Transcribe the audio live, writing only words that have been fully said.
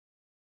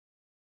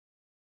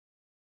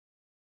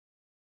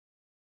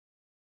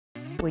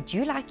Would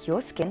you like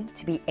your skin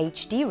to be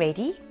HD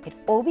ready? It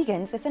all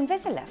begins with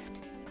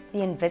InvisiLift. The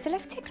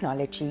InvisiLift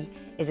technology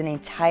is an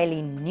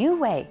entirely new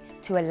way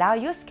to allow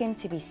your skin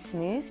to be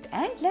smoothed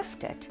and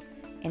lifted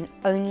in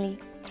only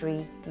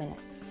 3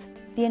 minutes.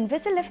 The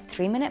InvisiLift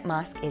 3-minute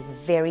mask is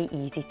very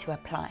easy to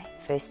apply.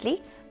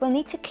 Firstly, we'll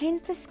need to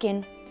cleanse the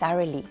skin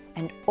thoroughly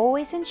and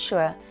always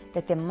ensure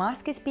that the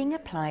mask is being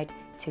applied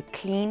to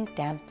clean,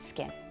 damp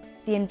skin.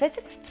 The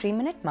InvisiLift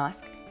 3-minute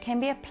mask can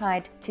be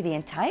applied to the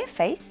entire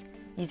face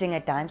using a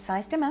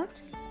dime-sized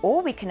amount,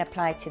 or we can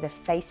apply it to the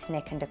face,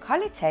 neck and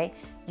décolleté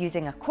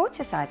using a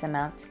quarter-size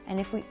amount, and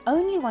if we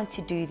only want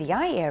to do the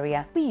eye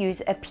area, we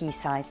use a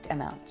pea-sized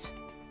amount.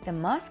 The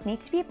mask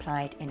needs to be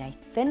applied in a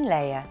thin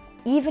layer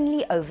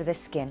evenly over the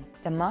skin.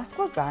 The mask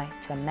will dry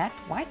to a matte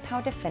white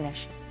powder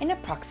finish in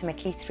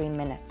approximately 3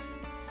 minutes.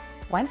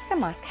 Once the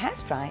mask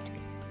has dried,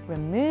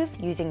 remove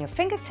using your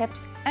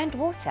fingertips and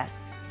water,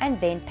 and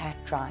then pat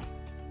dry.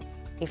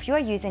 If you are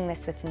using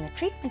this within the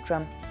treatment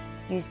room,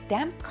 use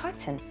damp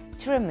cotton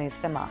to remove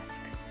the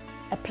mask.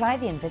 Apply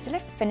the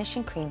InvisiLift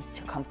finishing cream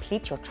to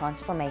complete your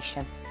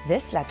transformation.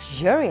 This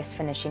luxurious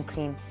finishing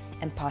cream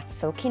imparts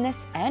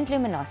silkiness and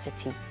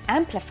luminosity,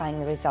 amplifying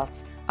the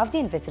results of the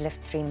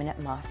InvisiLift 3-minute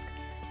mask.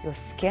 Your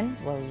skin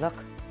will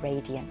look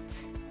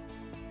radiant.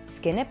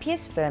 Skin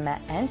appears firmer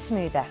and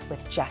smoother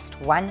with just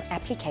one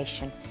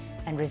application,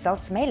 and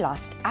results may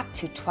last up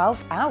to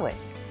 12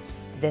 hours.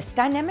 This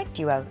dynamic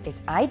duo is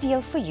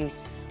ideal for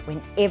use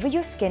whenever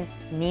your skin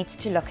needs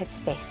to look its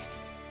best.